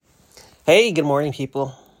Hey, good morning,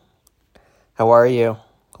 people. How are you?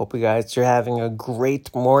 Hope you guys are having a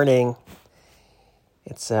great morning.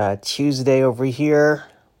 It's Tuesday over here.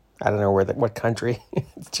 I don't know what country.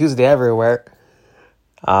 It's Tuesday everywhere.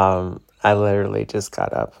 I literally just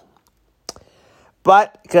got up,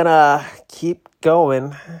 but gonna keep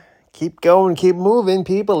going, keep moving,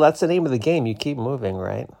 people. That's the name of the game. You keep moving,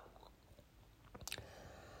 right?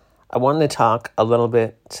 I wanted to talk a little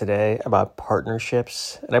bit today about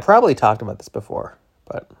partnerships, and I probably talked about this before,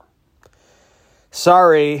 but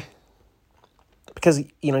sorry. Because,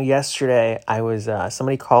 yesterday I was,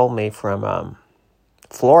 somebody called me from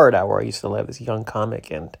Florida, where I used to live, this young comic.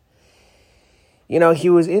 And, he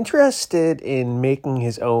was interested in making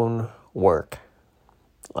his own work,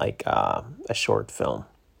 like a short film.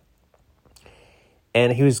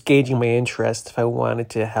 And he was gauging my interest if I wanted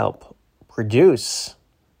to help produce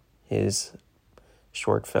his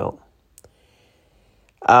short film.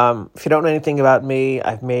 If you don't know anything about me,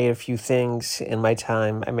 I've made a few things in my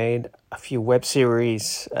time. I made a few web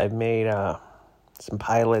series. I've made some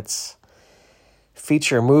pilots,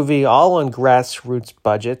 feature movie, all on grassroots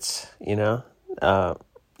budgets. Never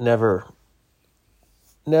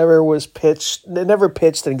was pitched. Never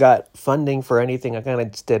pitched and got funding for anything. I kind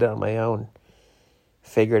of just did it on my own.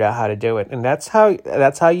 Figured out how to do it, and that's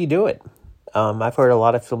how you do it. I've heard a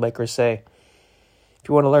lot of filmmakers say, if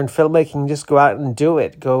you want to learn filmmaking, just go out and do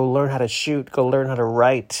it. Go learn how to shoot. Go learn how to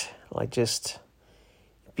write. Just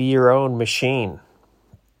be your own machine.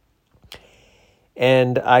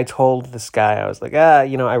 And I told this guy, I was like, I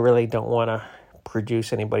really don't want to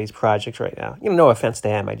produce anybody's project right now. No offense to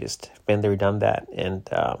him. I just been there, done that. And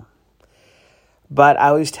but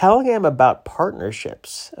I was telling him about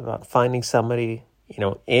partnerships, about finding somebody,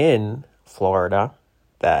 in Florida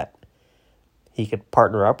that he could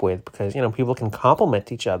partner up with, because people can complement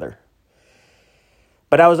each other.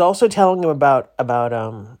 But I was also telling him about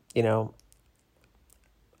how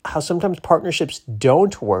sometimes partnerships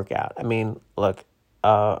don't work out. I mean, look,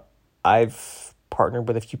 I've partnered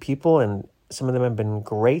with a few people, and some of them have been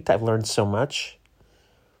great. I've learned so much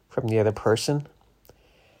from the other person.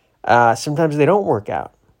 Sometimes they don't work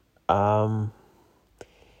out.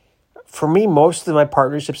 For me, most of my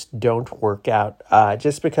partnerships don't work out,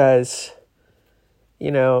 just because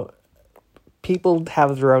people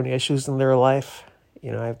have their own issues in their life.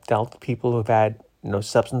 I've dealt with people who've had,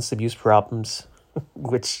 substance abuse problems,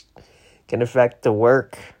 which can affect the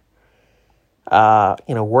work.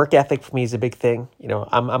 Work ethic for me is a big thing.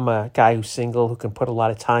 I'm a guy who's single, who can put a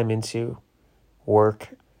lot of time into work,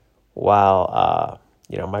 while,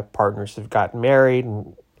 my partners have gotten married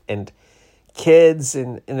and kids,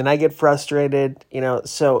 and then I get frustrated,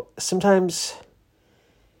 so sometimes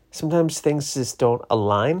things just don't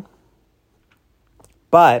align.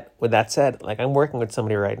 But with that said, I'm working with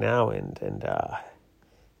somebody right now, and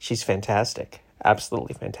she's fantastic,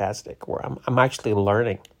 absolutely fantastic. Where I'm actually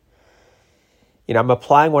learning. I'm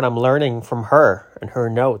applying what I'm learning from her and her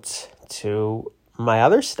notes to my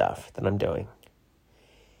other stuff that I'm doing.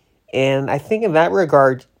 And I think in that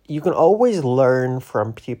regard, you can always learn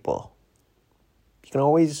from people. You can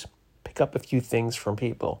always pick up a few things from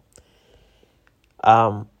people.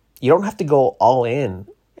 You don't have to go all in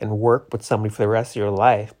and work with somebody for the rest of your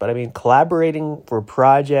life. But I mean, collaborating for a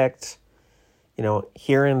project,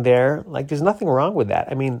 here and there, there's nothing wrong with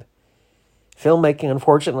that. I mean, filmmaking,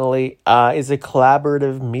 unfortunately, is a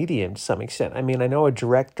collaborative medium to some extent. I mean, I know a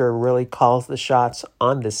director really calls the shots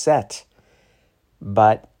on the set,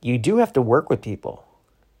 but you do have to work with people.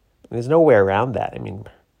 There's no way around that. I mean,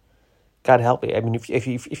 God help you. I mean,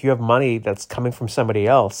 if you have money that's coming from somebody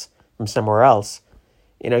else, from somewhere else,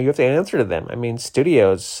 you have to answer to them. I mean,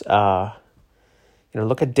 studios,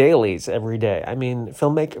 look at dailies every day. I mean,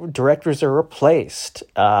 directors are replaced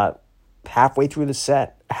halfway through the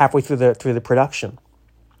set, halfway through the production.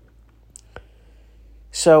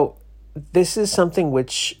 So this is something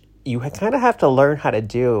which you kind of have to learn how to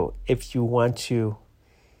do if you want to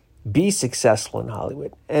be successful in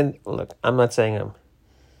Hollywood. And look, I'm not saying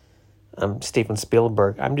I'm Steven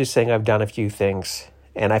Spielberg. I'm just saying I've done a few things,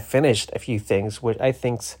 and I finished a few things, which I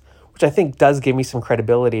think does give me some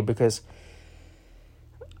credibility, because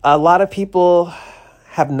a lot of people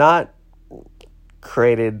have not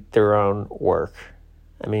created their own work.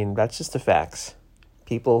 I mean, that's just the facts.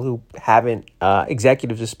 People who haven't,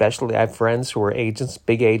 executives especially, I have friends who are agents,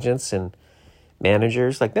 big agents and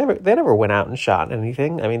managers, they never went out and shot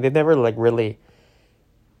anything. I mean, they've never really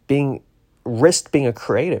risked being a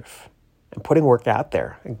creative and putting work out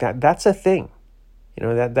there. That's a thing.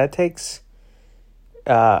 That takes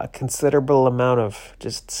a considerable amount of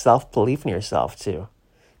just self-belief in yourself to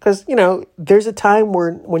Because, you know, there's a time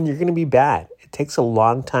when you're going to be bad. It takes a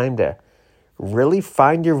long time to really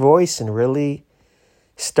find your voice and really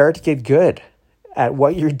start to get good at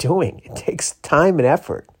what you're doing. It takes time and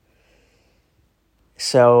effort.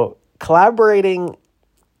 So collaborating,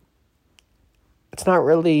 it's not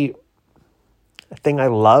really a thing I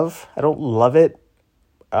love. I don't love it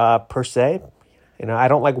per se. You know, I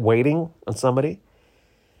don't like waiting on somebody.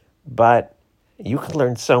 But you can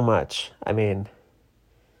learn so much. I mean,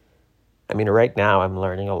 right now I'm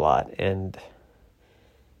learning a lot. And,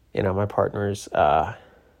 you know, my partner's a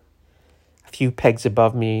few pegs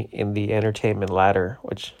above me in the entertainment ladder,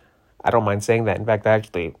 which I don't mind saying that. In fact, I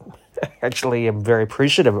actually am very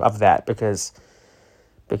appreciative of that because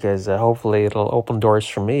hopefully it'll open doors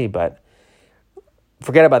for me. But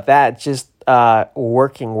forget about that. Just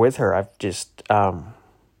working with her, I've just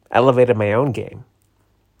elevated my own game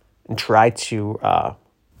and tried to,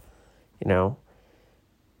 you know,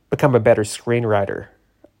 become a better screenwriter,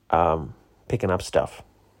 picking up stuff.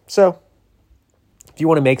 So if you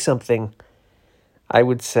want to make something, I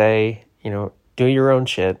would say, you know, do your own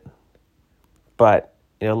shit, but,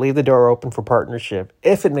 you know, leave the door open for partnership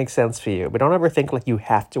if it makes sense for you. But don't ever think like you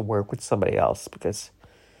have to work with somebody else because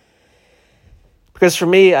for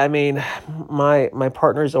me, I mean, my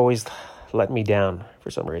partners always let me down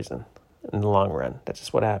for some reason in the long run. That's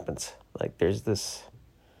just what happens. Like there's this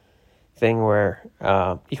thing where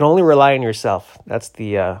you can only rely on yourself. That's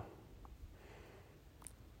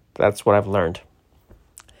what I've learned.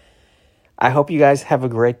 I hope you guys have a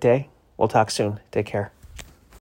great day. We'll talk soon. Take care.